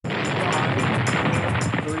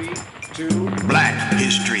to Black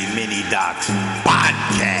History Mini Docs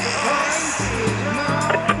Podcast.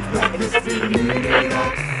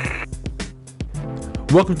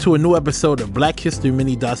 Welcome to a new episode of Black History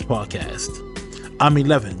Mini Docs Podcast. I'm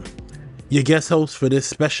 11, your guest host for this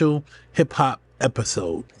special hip-hop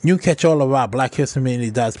episode. You can catch all of our Black History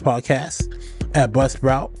Mini Docs podcasts at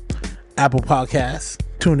Buzzsprout, Apple Podcasts,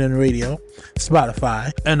 TuneIn Radio,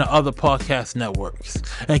 Spotify, and the other podcast networks.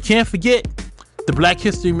 And can't forget the Black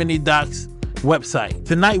History Mini Docs website.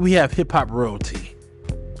 Tonight we have Hip Hop Royalty.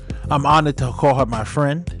 I'm honored to call her my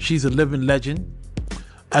friend. She's a living legend.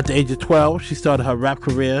 At the age of 12, she started her rap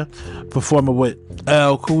career performing with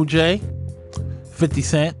LL Cool J, 50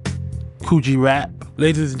 Cent, Kool G Rap.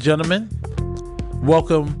 Ladies and gentlemen,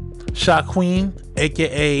 welcome Sha Queen,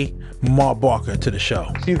 aka Ma Barker, to the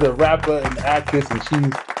show. She's a rapper and actress, and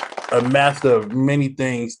she's a master of many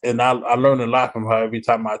things, and I learn a lot from her every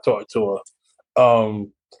time I talk to her.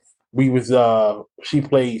 She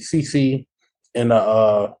played Cece in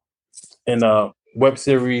a web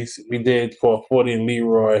series we did called 40 and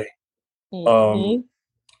Leroy.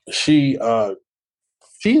 She's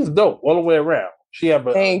dope all the way around. She have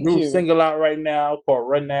a new single out right now called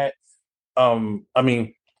Run That. Run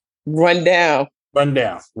Down,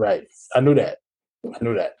 right. I knew that.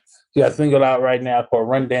 She got a single out right now called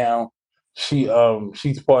Run Down. She's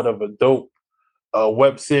part of a dope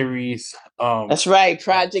web series. That's right,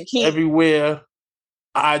 Project Heat. Everywhere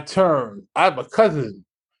I turn, I have a cousin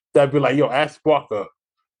that'd be like, yo, ask Barker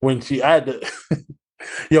when she had to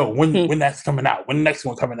yo, when that's coming out, when the next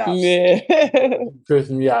one coming out. Yeah.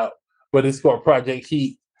 Cursing me out. But it's called Project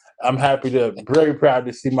Heat. I'm very proud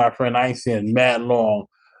to see my friend I ain't seen mad long,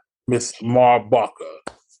 Miss Ma Barker.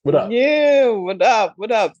 What up? Yeah, what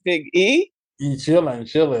up, Big E? You chilling.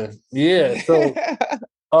 Yeah.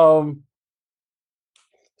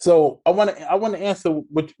 So I want to answer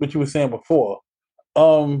what you were saying before.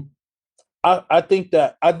 I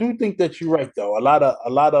do think that you're right though. A lot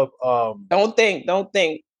of Don't think.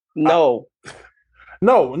 No.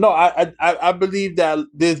 I believe that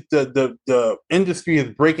the industry is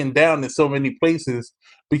breaking down in so many places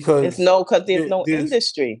because there's no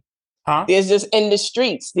industry. Huh? There's just in the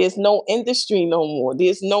streets. There's no industry no more.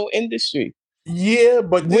 There's no industry. Yeah,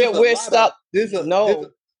 but we're stuck. There's a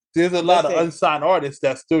lot of unsigned artists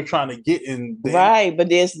that's still trying to get in there. Right, but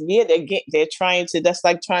they're trying to. That's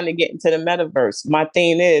like trying to get into the metaverse. My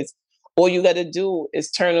thing is, all you got to do is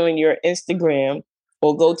turn on your Instagram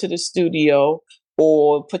or go to the studio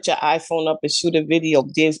or put your iPhone up and shoot a video.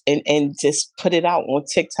 And just put it out on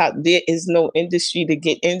TikTok. There is no industry to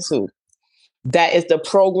get into. That is the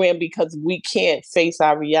program because we can't face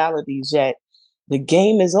our realities yet. The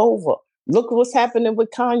game is over. Look what's happening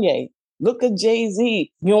with Kanye. Look at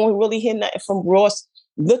Jay-Z. You don't really hear nothing from Ross.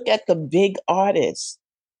 Look at the big artists.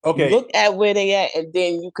 Okay. Look at where they at, and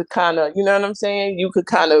then you could kind of, you know what I'm saying? You could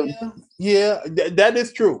kind of... Yeah, that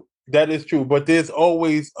is true. That is true. But there's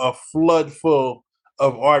always a flood full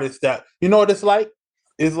of artists that, you know what it's like?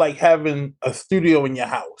 It's like having a studio in your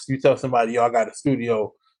house. You tell somebody, yo, I got a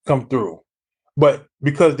studio, come through. But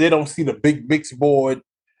because they don't see the big mix board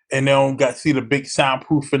and they don't see the big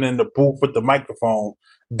soundproofing in the booth with the microphone,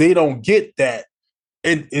 they don't get that.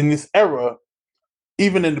 In this era,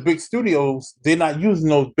 even in the big studios, they're not using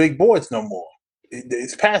those big boards no more.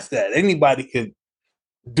 It's past that. Anybody could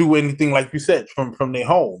do anything, like you said, from their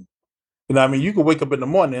home. You know what I mean? You could wake up in the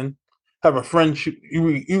morning, have a friend shoot,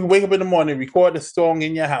 you wake up in the morning, record a song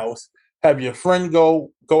in your house, have your friend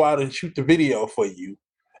go out and shoot the video for you,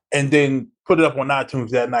 and then put it up on iTunes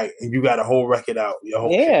that night, and you got a whole record out.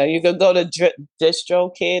 You could go to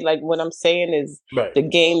DistroKid. Like what I'm saying is, right. The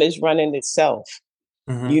game is running itself.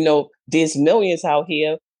 Mm-hmm. You know, there's millions out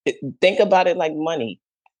here. Think about it like money.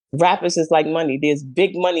 Rappers is like money. There's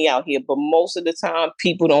big money out here, but most of the time,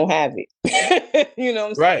 people don't have it. You know what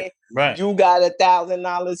I'm saying? Right. You got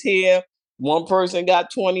 $1,000 here. One person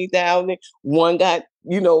got $20,000. One got,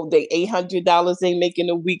 they $800 they making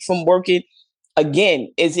a week from working. Again,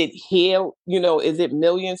 is it here? Is it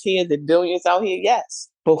millions here? Is it billions out here? Yes.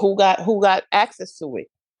 But who got access to it?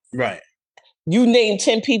 Right. You name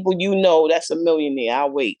 10 people that's a millionaire. I'll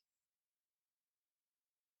wait.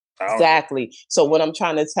 Exactly. So what I'm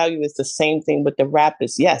trying to tell you is the same thing with the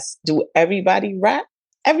rappers. Yes. Do everybody rap?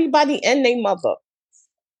 Everybody and their mother.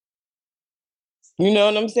 You know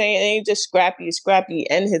what I'm saying? It ain't just Scrappy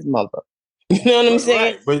and his mother. You know what I'm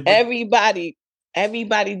saying? Right. But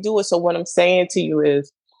Everybody do it. So what I'm saying to you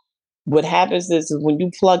is, what happens is when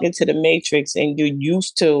you plug into the matrix and you're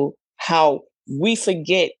used to how we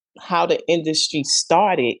forget how the industry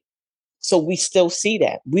started. So we still see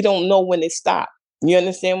that. We don't know when it stopped. You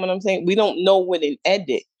understand what I'm saying? We don't know when it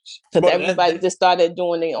ended. because everybody just started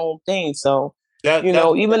doing their own thing. So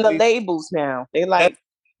even the labels now, they like.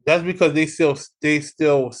 That's because they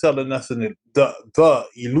still selling us in the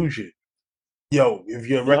illusion. Yo, if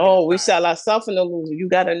you're no, we sell ourselves in the illusion. You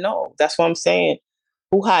gotta know. That's what I'm saying.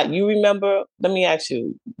 Who hot? You remember? Let me ask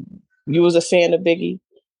you. You was a fan of Biggie?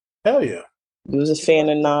 Hell yeah. You was a fan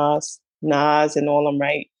of Nas and all them,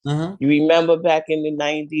 right? Mm-hmm. You remember back in the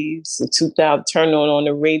 90s, the 2000, turn on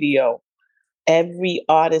the radio. Every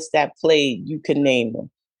artist that played, you could name them.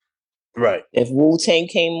 Right. If Wu-Tang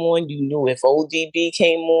came on, you knew. If ODB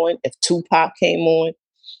came on, if Tupac came on,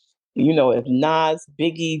 if Nas,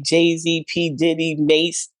 Biggie, Jay-Z, P. Diddy,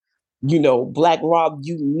 Mace, Black Rob,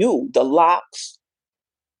 you knew. The Lox,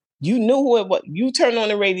 you knew who it was. You turn on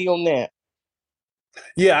the radio now.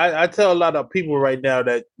 Yeah, I tell a lot of people right now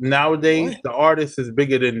that nowadays the artist is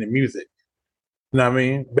bigger than the music. You know what I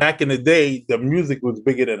mean? Back in the day, the music was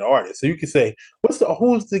bigger than the artist. So you can say,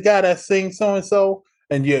 who's the guy that sings so and so?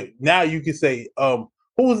 And now you can say,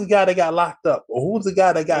 who's the guy that got locked up? Or who's the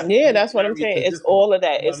guy that got that's what I'm saying. It's all of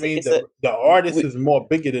that. You know the artist is more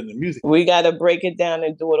bigger than the music. We gotta break it down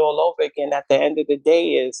and do it all over again. At the end of the day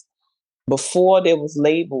is before there was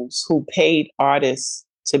labels who paid artists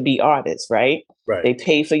to be artists, right? Right. They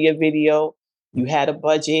paid for your video, you had a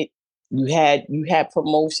budget, you had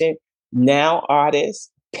promotion. Now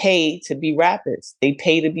artists pay to be rappers. They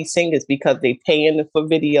pay to be singers because they paying for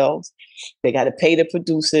videos. They got to pay the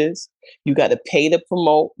producers. You got to pay to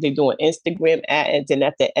promote. They're doing Instagram ads. And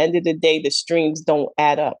at the end of the day, the streams don't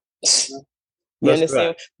add up. You understand?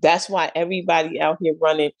 Right. That's why everybody out here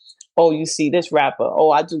running, oh, you see this rapper.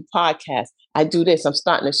 Oh, I do podcasts. I do this. I'm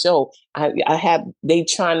starting a show. They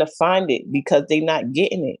trying to find it because they not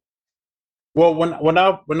getting it. Well, when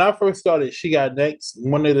I first started She Got Next,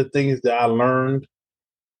 one of the things that I learned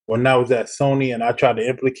when I was at Sony and I tried to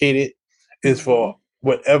implicate it is for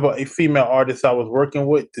whatever a female artist I was working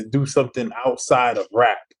with to do something outside of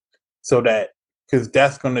rap, so that because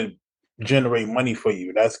that's gonna generate money for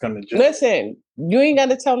you. That's gonna listen. You ain't got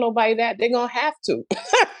to tell nobody that. They're gonna have to.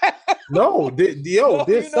 No,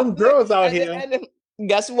 there's some girls out here.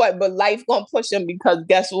 Guess what? But life gonna push them because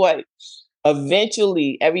guess what?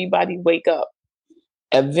 Eventually, everybody wake up.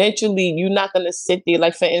 Eventually, you're not going to sit there.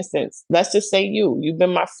 Like, for instance, let's just say you've been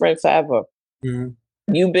my friend forever.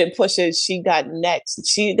 Mm-hmm. You've been pushing She Got Next.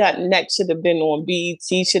 She Got Next should have been on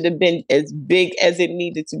BET, should have been as big as it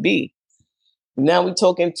needed to be. Now we're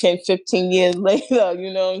talking 10, 15 years later,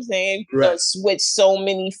 you know what I'm saying? Right. Switch so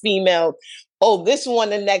many females. Oh, this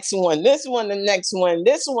one, the next one, this one, the next one,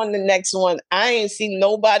 this one, the next one. I ain't seen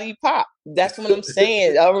nobody pop. That's what I'm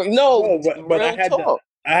saying. But I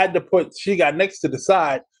had to put She Got Next to the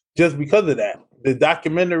side just because of that. The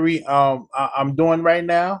documentary I'm doing right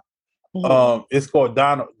now, it's called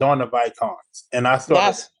Dawn of Icons, and I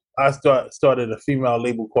started a female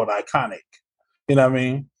label called Iconic. You know what I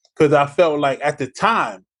mean? Because I felt like at the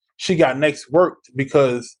time She Got Next worked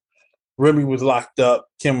because Remy was locked up,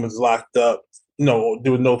 Kim was locked up.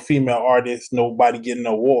 There was no female artists, nobody getting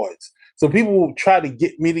awards. So people will try to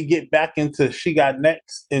get me to get back into She Got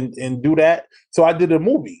Next and do that. So I did a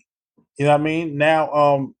movie. You know what I mean?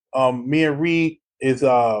 Now me and Reed is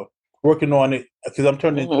working on it because I'm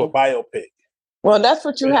turning into a biopic. Well, that's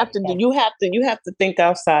what you have to do. You have to think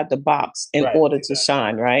outside the box in order to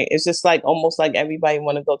shine, right? It's just like almost like everybody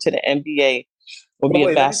want to go to the NBA or be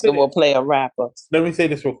a basketball player, rapper. Let me say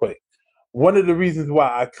this real quick. One of the reasons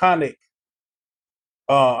why Iconic,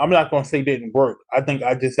 I'm not going to say didn't work. I think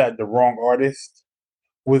I just had the wrong artist.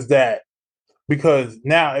 Was that because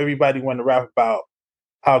now everybody want to rap about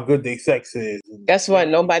how good their sex is. Guess what?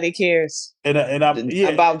 Nobody cares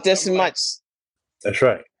about this much. That's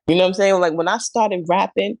right. You know what I'm saying? Like when I started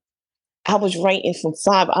rapping, I was writing from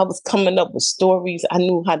 5. I was coming up with stories. I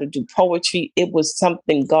knew how to do poetry. It was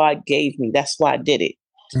something God gave me. That's why I did it.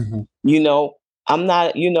 Mm-hmm. I'm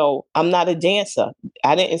not a dancer.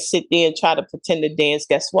 I didn't sit there and try to pretend to dance.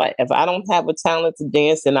 Guess what? If I don't have a talent to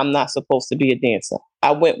dance, then I'm not supposed to be a dancer.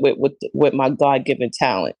 I went with my God-given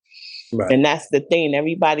talent. Right. And that's the thing.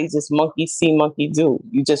 Everybody's just monkey see, monkey do.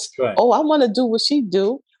 You just, I want to do what she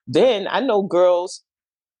do. Then I know girls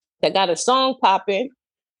that got a song popping.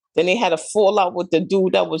 Then they had a fallout with the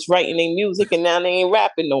dude that was writing their music, and now they ain't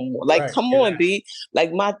rapping no more. Like, come on, B.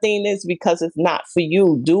 Like, my thing is because it's not for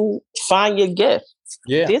you. Find your gift.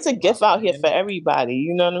 Yeah, there's a gift out here for everybody.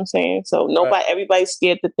 You know what I'm saying? So everybody's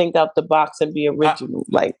scared to think out the box and be original.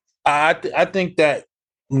 I think that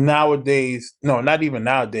nowadays, no, not even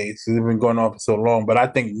nowadays, because it's been going on for so long. But I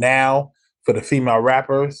think now for the female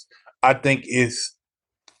rappers, I think it's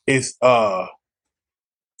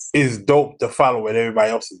dope to follow what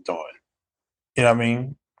everybody else is doing. You know what I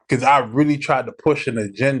mean? because I really tried to push an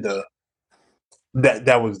agenda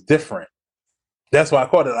that was different. That's why I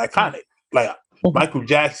called it iconic. Like Michael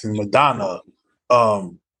Jackson, Madonna,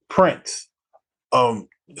 Prince.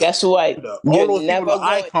 That's right. All those people are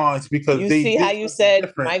icons because you they see did how you said,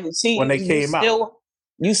 different Michael. See, when they came out.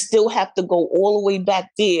 You still have to go all the way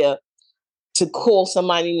back there to call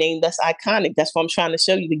somebody name that's iconic. That's what I'm trying to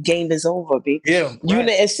show you. The game is over, B. Yeah, you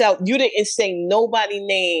didn't say nobody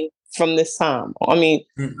name from this time. I mean,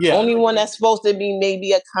 only one that's supposed to be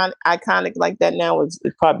maybe iconic like that now is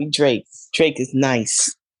probably Drake. Drake is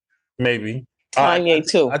nice. Maybe Kanye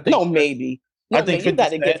too. I think, no, maybe. No, I think you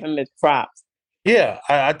got to give him his props. Yeah,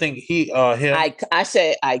 I think him. I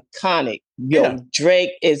said iconic. Yo,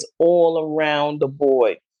 Drake is all around the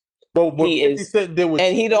board. But he is,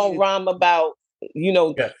 and he don't rhyme about.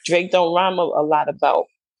 Drake don't rhyme a lot about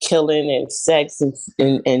killing and sex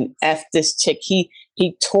and F this chick. He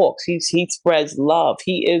talks. He spreads love.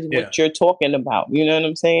 He is what you're talking about. You know what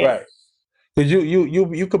I'm saying? Right. Because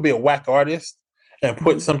you could be a whack artist and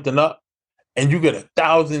put something up. And you get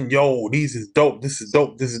 1,000, yo, these is dope, this is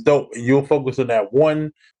dope, this is dope. And you'll focus on that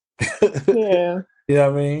one. Yeah. You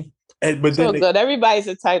know what I mean? But so good. Everybody's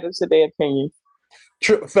entitled to their opinion.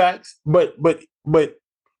 True facts. But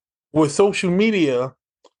with social media,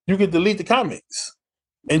 you can delete the comments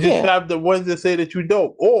and just have the ones that say that you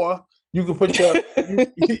dope. Or you can put your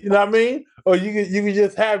you know what I mean? Or you can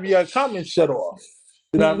just have your comments shut off.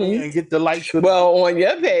 You know what I mean? And get the likes. On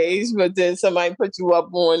your page, but then somebody put you up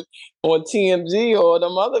on TMZ or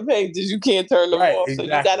them other pages, you can't turn them off. Exactly.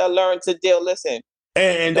 So you got to learn to deal. Listen,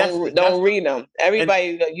 and don't read them.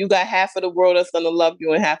 Everybody, you got half of the world that's going to love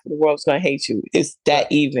you and half of the world's going to hate you. It's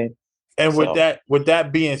that even. And with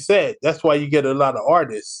that being said, that's why you get a lot of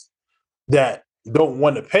artists that don't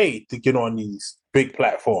want to pay to get on these big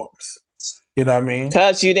platforms. You know what I mean?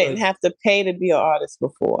 Because you didn't have to pay to be an artist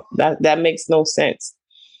before. That makes no sense.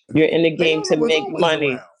 You're in the game to make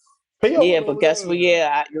money. Yeah, but guess what?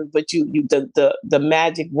 Yeah, but the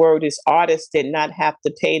magic word is artists did not have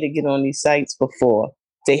to pay to get on these sites before.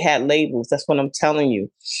 They had labels. That's what I'm telling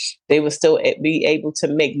you. They would still be able to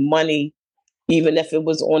make money, even if it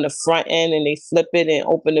was on the front end and they flip it and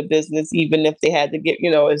open a business. Even if they had to get,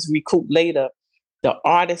 it's recouped later. The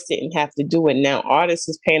artist didn't have to do it. Now artists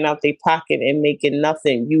is paying out their pocket and making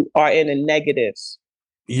nothing. You are in a negative.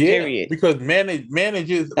 Yeah, period. Because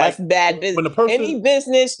managers that's bad business. Any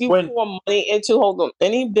business you pour money into,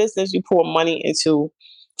 any business you pour money into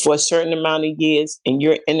for a certain amount of years and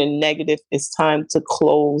you're in a negative, it's time to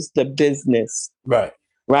close the business. Right.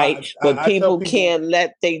 But people can't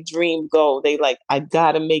let their dream go. They like, I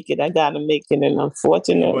gotta make it. And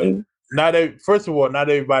unfortunately, first of all, not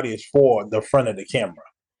everybody is for the front of the camera.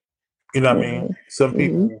 You know what I mean? Some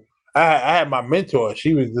people. I had my mentor.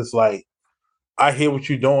 She was just like, I hear what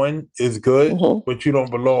you're doing is good, but you don't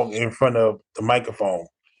belong in front of the microphone.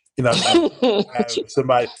 You know what I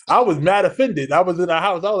mean? I was mad offended. I was in the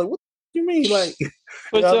house. I was like, what do you mean? Like,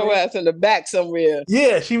 put your ass in the back somewhere.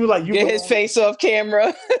 Yeah, she was like, get his face off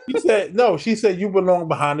camera. She said you belong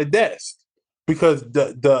behind the desk. Because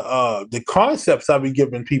the concepts I be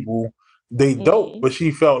giving people, they dope, but she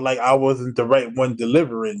felt like I wasn't the right one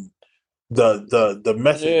delivering the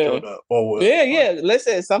message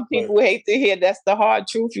Listen, some people hate to hear. That's the hard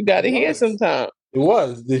truth. You got to hear sometimes. It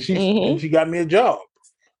was. She got me a job.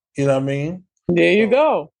 You know what I mean? There you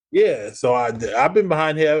go. Yeah. So I've been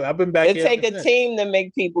behind here. I've been back. It take a team to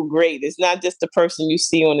make people great. It's not just the person you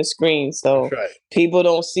see on the screen. So people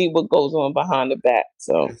don't see what goes on behind the back.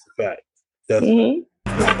 So that's a fact. That's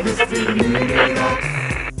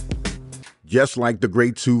Just like the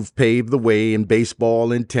greats who've paved the way in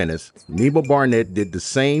baseball and tennis, Neva Barnett did the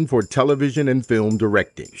same for television and film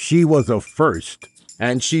directing. She was a first,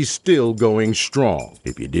 and she's still going strong.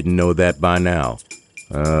 If you didn't know that by now,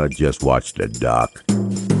 just watch the doc.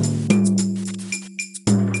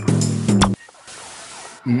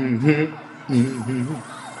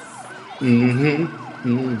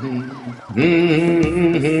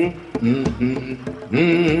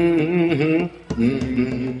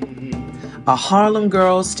 A Harlem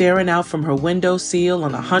girl staring out from her windowsill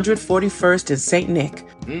on 141st and St. Nick,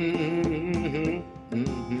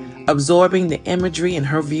 absorbing the imagery in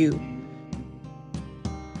her view.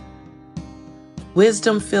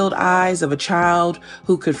 Wisdom-filled eyes of a child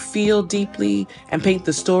who could feel deeply and paint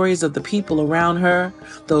the stories of the people around her,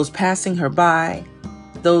 those passing her by,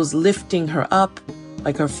 those lifting her up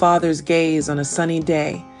like her father's gaze on a sunny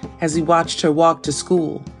day as he watched her walk to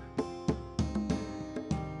school.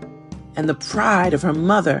 And the pride of her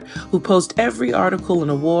mother, who posts every article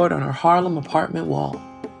and award on her Harlem apartment wall.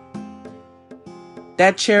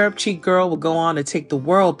 That cherub cheek girl would go on to take the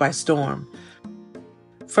world by storm.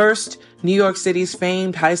 First, New York City's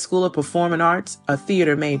famed High School of Performing Arts, a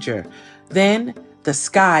theater major. Then, the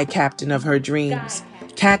sky captain of her dreams,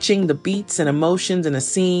 catching the beats and emotions in a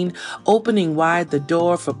scene, opening wide the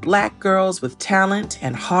door for Black girls with talent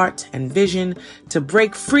and heart and vision to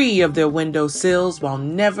break free of their window sills while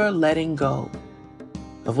never letting go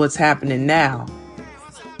of what's happening now.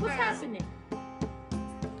 What's happening?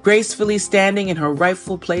 Gracefully standing in her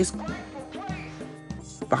rightful place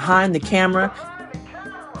behind the camera,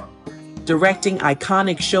 directing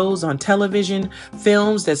iconic shows on television,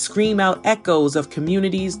 films that scream out echoes of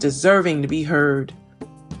communities deserving to be heard.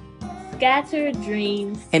 Scattered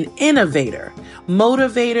dreams. An innovator,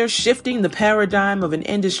 motivator, shifting the paradigm of an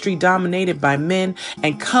industry dominated by men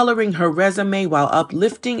and coloring her resume while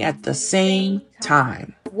uplifting at the same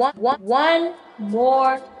time. One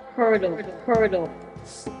more hurdle.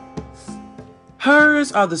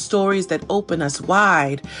 Hers are the stories that open us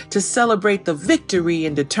wide to celebrate the victory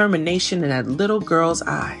and determination in that little girl's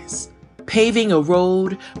eyes, paving a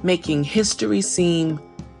road, making history seem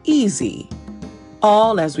easy,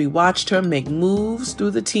 all as we watched her make moves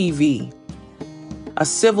through the TV. A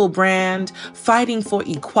civil brand, fighting for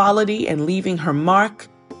equality and leaving her mark,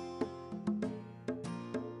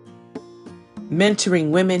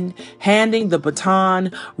 mentoring women, handing the baton,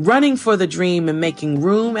 running for the dream and making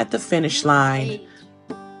room at the finish line.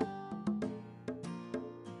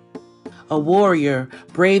 A warrior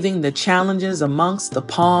braving the challenges amongst the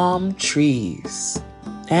palm trees.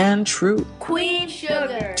 And true. Queen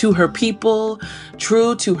Sugar. To her people,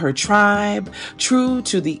 true to her tribe, true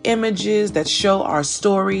to the images that show our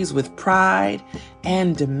stories with pride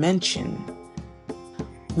and dimension.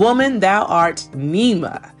 Woman, thou art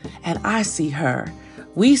Nima, and I see her,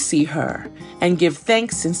 we see her, and give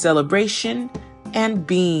thanks in celebration and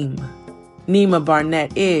beam. Nima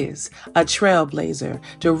Barnett is a trailblazer,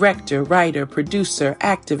 director, writer, producer,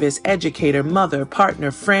 activist, educator, mother,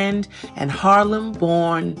 partner, friend, and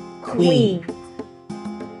Harlem-born queen.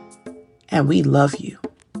 And we love you.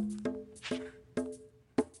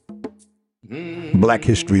 Black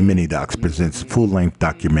History Mini Docs presents full-length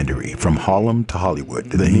documentary From Harlem to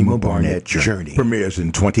Hollywood, The Nima Barnett Journey. Premieres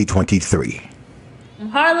in 2023. From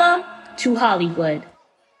Harlem to Hollywood.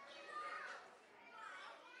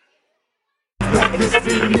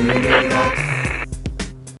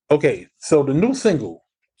 Okay, so the new single,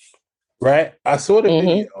 right? I saw the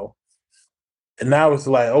video, and I was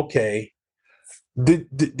like, okay,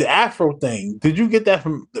 the Afro thing. Did you get that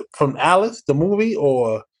from Alice, the movie,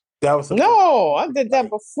 or that was No, I did that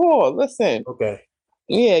before. Listen. Okay.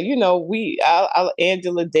 Yeah, you know, our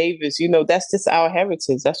Angela Davis, you know, that's just our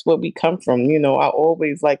heritage. That's where we come from. You know, I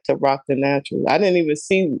always like to rock the natural. I didn't even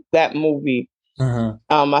see that movie.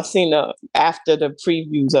 I seen after the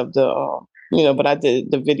previews of the, but I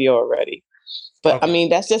did the video already. But Okay. I mean,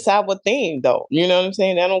 that's just our thing, though. You know what I'm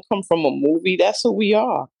saying? That don't come from a movie. That's who we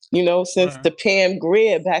are. You know, since the Pam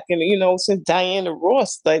Grier back in, since Diana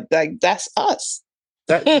Ross, like that's us.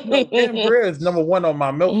 That Pam Grier is number one on my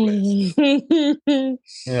milk list. You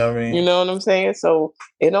know what I mean? You know what I'm saying? So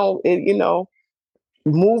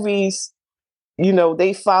movies,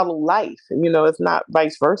 they follow life. It's not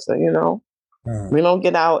vice versa. We don't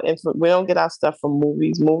get our stuff from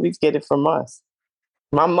movies. Movies get it from us.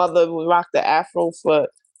 My mother would rock the Afro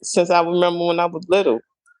since I remember when I was little.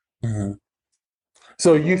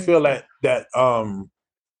 So you feel like that?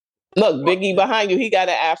 Look, Biggie behind you, he got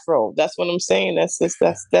an Afro. That's what I'm saying.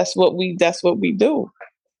 That's what we do.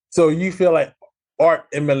 So you feel like art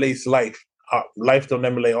emulates life. Life don't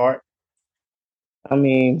emulate art. I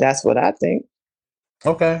mean, that's what I think.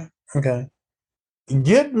 Okay.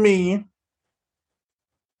 Give me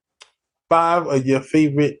 5 of your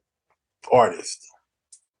favorite artists.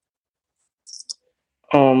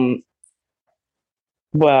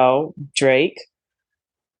 Well, Drake,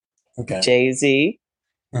 Okay. Jay-Z.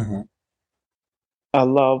 I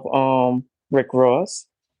love Rick Ross.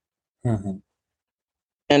 And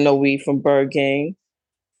the We from Bird Gang.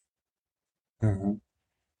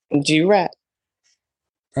 G-Rap.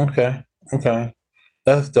 Okay.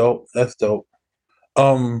 That's dope.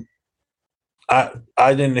 I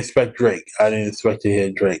didn't expect Drake. I didn't expect to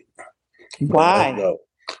hear Drake. Why?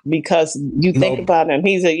 Because you think about him,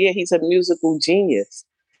 he's a musical genius.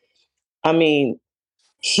 I mean,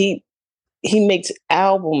 he makes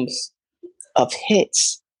albums of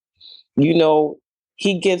hits.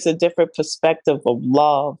 He gives a different perspective of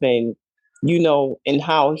love and and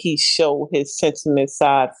how he showed his sentiment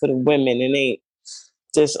side for the women, and ain't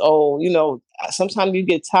just sometimes you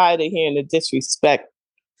get tired of hearing the disrespect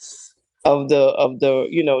of the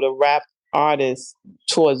the rap artist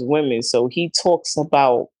towards women. So he talks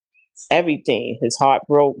about everything. His heart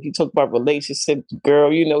broke. He talked about relationships,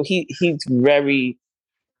 girl. You know, he's very.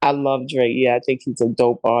 I love Drake. Yeah, I think he's a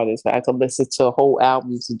dope artist. I could listen to whole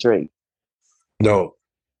albums of Drake. No.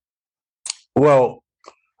 Well,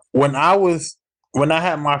 when I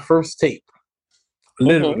had my first tape,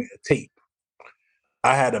 literally a tape,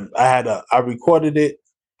 I recorded it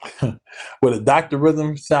with a Dr.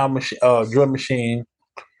 Rhythm sound machine, drum machine.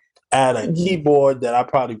 I had a keyboard that I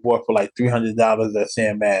probably bought for like $300 at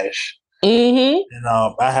Sam Ash. And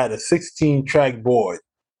I had a 16-track board.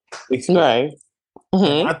 Right.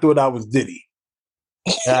 And I thought I was Diddy.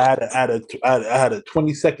 I had a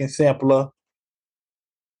 20-second sampler,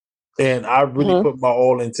 and I really put my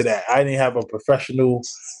all into that. I didn't have a professional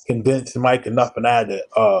condensed mic or nothing. I had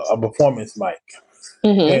a performance mic,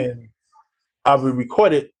 and I would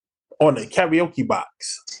record it on a karaoke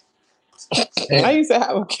box. I used to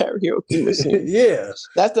have a karaoke machine. Yeah,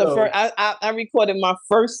 that's the first. I recorded my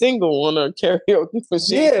first single on a karaoke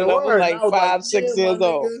machine. Yeah, when I was like 5, 6 years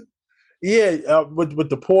old. Yeah, with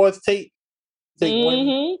the pause tape.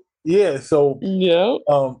 Yeah, so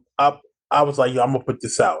I was like, yo, I'm gonna put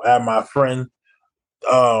this out. I had my friend.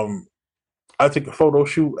 I took a photo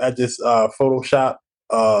shoot at this photo shop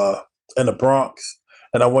in the Bronx,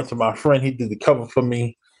 and I went to my friend. He did the cover for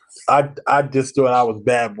me. I just thought I was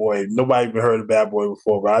Bad Boy. Nobody even heard of Bad Boy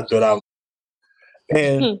before, but I thought I was.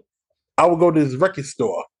 And I would go to this record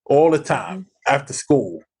store all the time after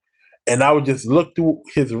school, and I would just look through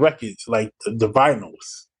his records, like the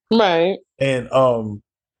vinyls. Right. And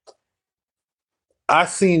I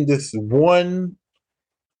seen this one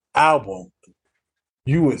album.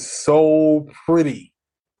 You were so pretty.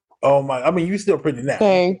 Oh my! I mean, you still pretty now.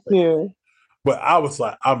 Thank you. But I was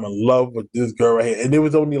like, I'm in love with this girl right here, and it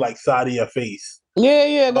was only like side of your face.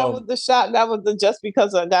 Yeah. That was the shot. That was the Just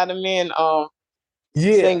Because I Got a Man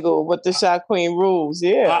single with the Shot Queen Rules.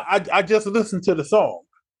 Yeah. I just listened to the song,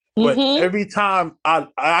 but every time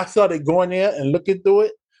I started going there and looking through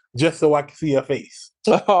it just so I could see her face.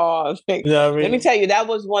 Oh, you know what I mean? Let me tell you, that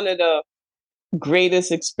was one of the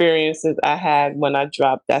greatest experiences I had when I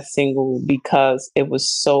dropped that single because it was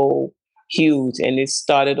so huge and it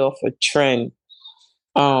started off a trend.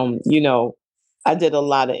 You know, I did a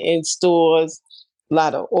lot of in-stores, a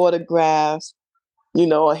lot of autographs, you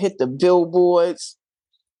know, I hit the billboards,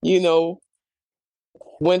 you know,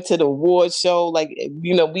 went to the award show, like,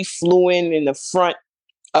 you know, we flew in the front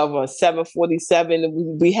of a 747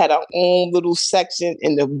 and we had our own little section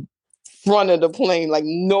in the front of the plane, like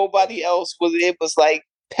nobody else was. It was like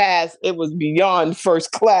it was beyond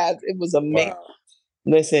first class. It was amazing. Wow.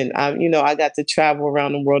 Listen, I got to travel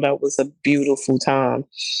around the world. That was a beautiful time,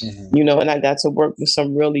 you know, and I got to work with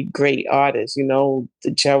some really great artists, you know, the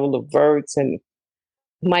Gerald Leverts and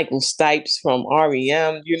Michael Stipes from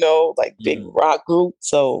REM, you know, like big rock group.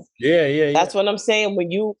 So that's what I'm saying. When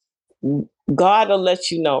God will let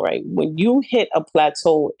you know, right? When you hit a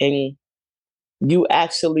plateau and you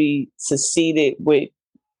actually succeeded with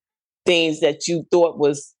things that you thought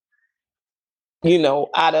was, you know,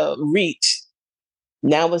 out of reach.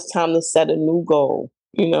 Now it's time to set a new goal.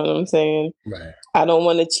 You know what I'm saying? Right. I don't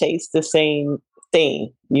want to chase the same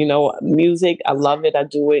thing. You know, music, I love it. I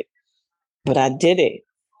do it, but I did it.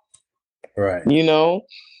 Right. You know,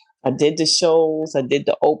 I did the shows. I did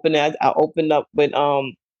the opening. I opened up with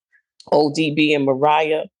ODB and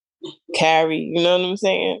Mariah Carey. You know what I'm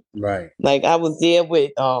saying? Right. Like I was there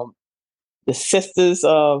with the Sisters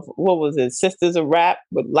of Sisters of Rap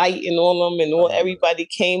with Light and all them and everybody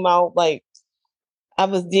came out. Like I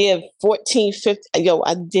was there 14, 15. Yo,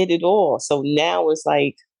 I did it all. So now it's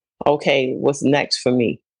like, okay, what's next for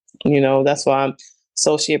me? You know, that's why I'm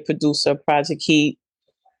associate producer of Project Heat.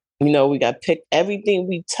 You know, we got picked. Everything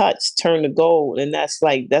we touch turned to gold. And that's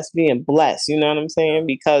being blessed. You know what I'm saying?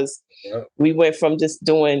 Because we went from just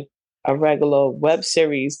doing a regular web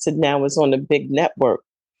series to now it's on a big network.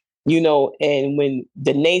 You know, and when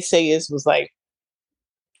the naysayers was like,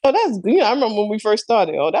 oh, that's, you know, I remember when we first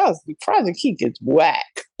started, the Project Heat gets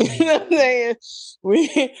whack. You know what I'm saying?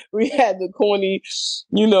 We had the corny,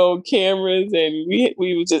 you know, cameras and we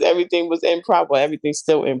was just, everything was improv. Well, everything's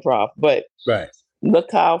still improv, but look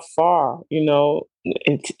how far, you know,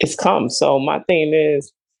 it's come. So my thing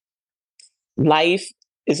is, life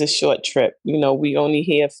is a short trip. You know, we only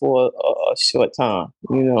here for a short time,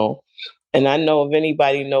 you know. And I know if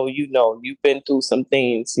anybody know, you've been through some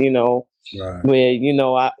things, you know, where, you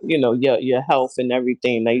know, your health and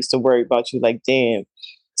everything. I used to worry about you like, damn.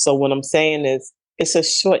 So what I'm saying is it's a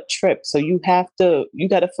short trip. So you got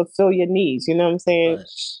to fulfill your needs. You know what I'm saying? Right.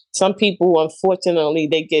 Some people, unfortunately,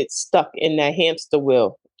 they get stuck in that hamster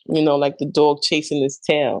wheel like the dog chasing his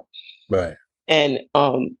tail. Right. And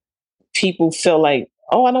people feel like,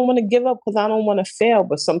 oh, I don't want to give up because I don't want to fail.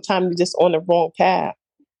 But sometimes you're just on the wrong path.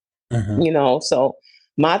 So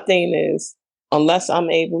my thing is, unless I'm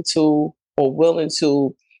able to or willing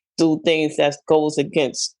to do things that goes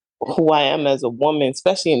against who I am as a woman,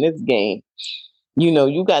 especially in this game,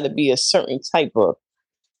 you got to be a certain type of,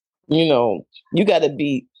 you got to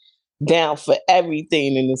be down for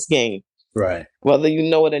everything in this game. Right. Whether you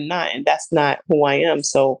know it or not. And that's not who I am.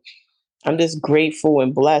 So I'm just grateful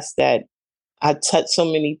and blessed that I touched so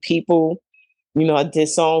many people. I did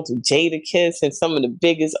songs with Jadakiss and some of the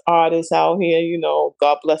biggest artists out here.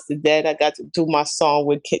 God bless the dead. I got to do my song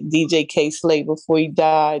with DJ K-Slay before he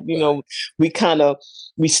died.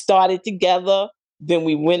 We started together, then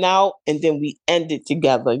we went out, and then we ended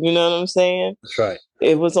together. You know what I'm saying? That's right.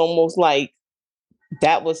 It was almost like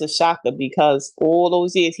that was a shocker because all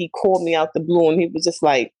those years he called me out the blue and he was just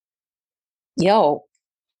like, yo,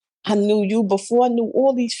 I knew you before I knew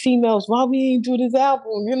all these females. Why we ain't do this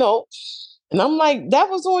album, And I'm like, that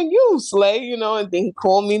was on you, Slay, And then he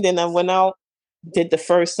called me. Then I went out, did the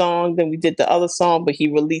first song. Then we did the other song, but he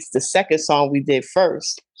released the second song we did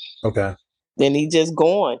first. Okay. Then he just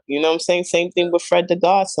gone. You know what I'm saying? Same thing with Fred the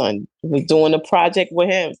Godson. We're doing a project with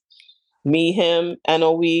him. Me, him,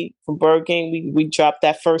 NOE from Bird Gang. We dropped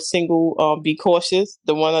that first single, Be Cautious,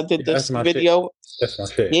 the one I did this video. That's my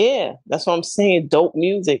shit. Yeah, that's what I'm saying. Dope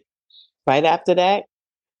music. Right after that,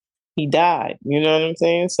 he died. You know what I'm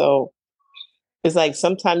saying? So it's like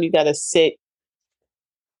sometimes you got to sit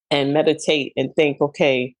and meditate and think,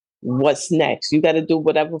 okay, what's next? You got to do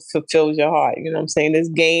whatever fulfills your heart. You know what I'm saying? This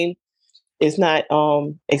game is not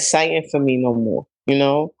exciting for me no more.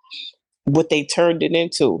 What they turned it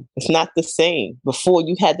into. It's not the same. Before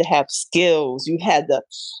you had to have skills.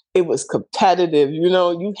 It was competitive.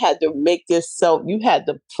 You had to make yourself, you had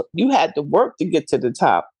to work to get to the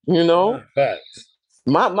top, Facts.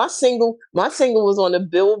 My single was on the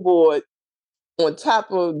Billboard on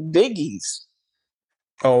top of Biggie's.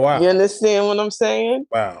 Oh, wow. You understand what I'm saying?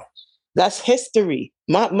 Wow. That's history.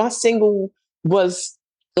 My single was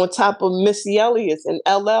on top of Missy Elliott's and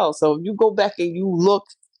LL. So if you go back and you look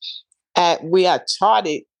at where I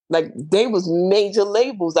charted, like they was major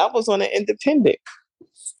labels. I was on an independent.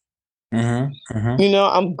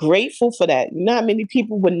 I'm grateful for that. You know how many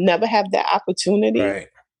people would never have that opportunity?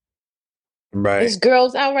 Right. There's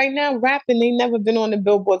girls out right now rapping. They never been on the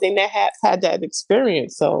Billboard. They never had that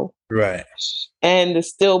experience. So right. And to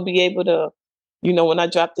still be able to, when I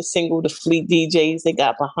dropped the single, the Fleet DJs, they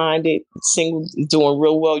got behind it. The single doing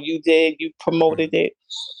real well. You promoted it.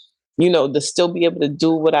 To still be able to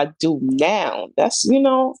do what I do now. That's,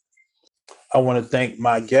 I want to thank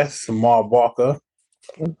my guest, Samar Barker.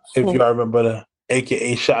 If you remember the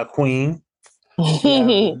AKA Shot Queen.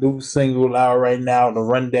 New single out right now, The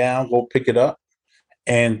Rundown. Go pick it up.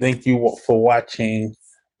 And thank you for watching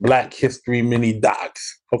Black History Mini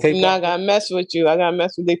Docs. Okay. I gotta mess with you.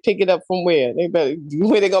 They pick it up from where?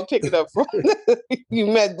 Where they gonna pick it up from? You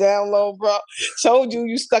met Download, bro. Told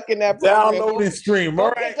you stuck in that program. Download and stream. All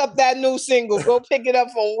right. Pick up that new single. Go pick it up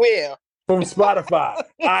from where? From Spotify,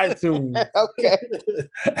 iTunes. Okay.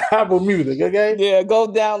 Apple Music, okay? Yeah, go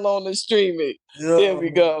download and stream it. There we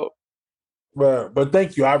go. But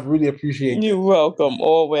thank you. I really appreciate it. You're welcome,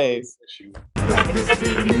 always.